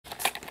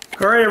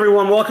All right,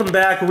 everyone, welcome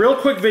back. Real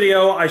quick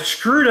video. I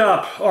screwed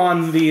up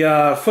on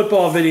the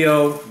football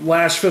video,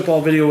 last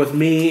football video with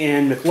me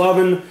and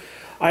McLovin.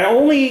 I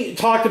only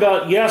talked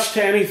about Yes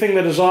to Anything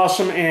That Is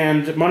Awesome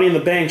and Money in the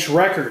Bank's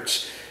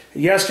records.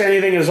 Yes to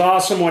Anything Is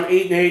Awesome went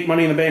 8-8,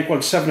 Money in the Bank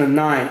went 7-9.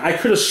 I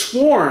could have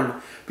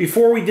sworn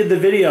before we did the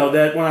video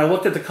that when I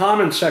looked at the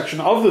comments section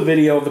of the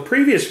video, of the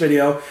previous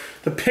video,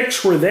 the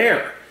picks were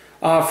there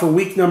for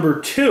week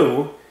number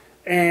 2,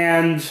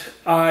 and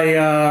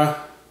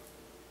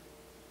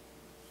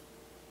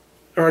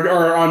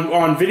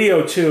on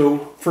video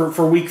 2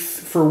 for week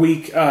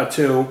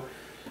 2,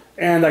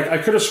 and I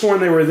could have sworn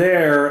they were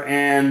there,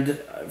 and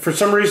for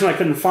some reason I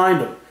couldn't find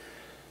them.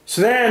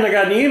 So then I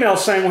got an email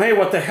saying, well, hey,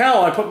 what the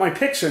hell? I put my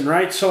picks in,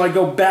 right? So I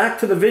go back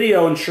to the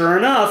video, and sure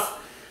enough,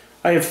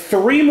 I have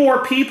 3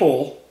 more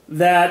people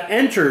that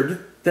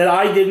entered that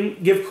I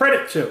didn't give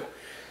credit to.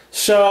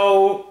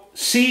 So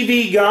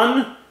CV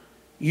Gunn,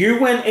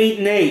 you went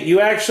 8-8. You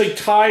actually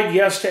tied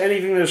Yes to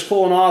Anything That Is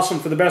Cool and Awesome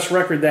for the best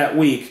record that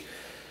week.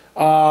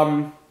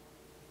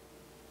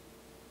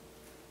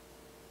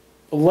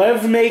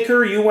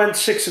 Levmaker, you went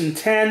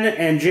 6-10,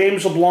 and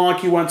James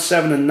LeBlanc, you went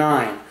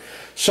 7-9.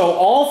 So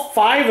all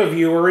 5 of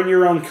you are in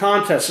your own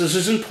contest. This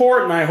is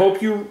important. I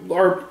hope you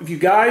are. If you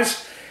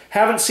guys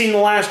haven't seen the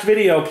last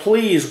video,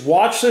 please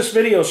watch this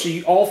video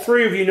so all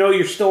 3 of you know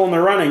you're still in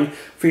the running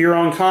for your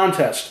own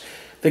contest.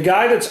 The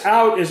guy that's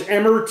out is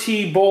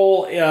MRT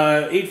Bull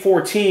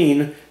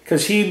 814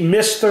 because he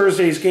missed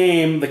Thursday's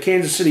game, the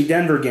Kansas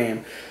City-Denver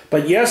game.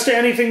 But Yes to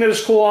Anything That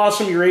Is Cool,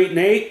 Awesome, you're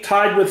 8-8.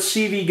 Tied with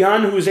CV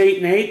Gunn, who is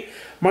 8-8.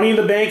 Money in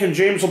the Bank and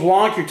James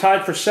LeBlanc, you're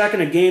tied for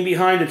second, a game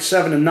behind at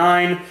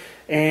 7-9.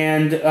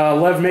 And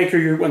Levmaker,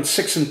 you went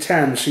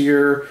 6-10, so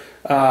you're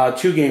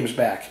 2 games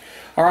back.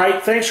 All right,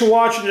 thanks for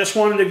watching. Just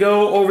wanted to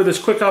go over this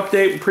quick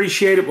update.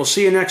 Appreciate it. We'll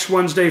see you next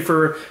Wednesday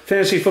for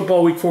Fantasy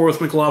Football Week 4 with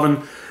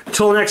McLovin.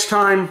 Until next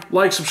time,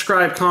 like,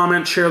 subscribe,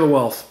 comment, share the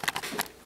wealth.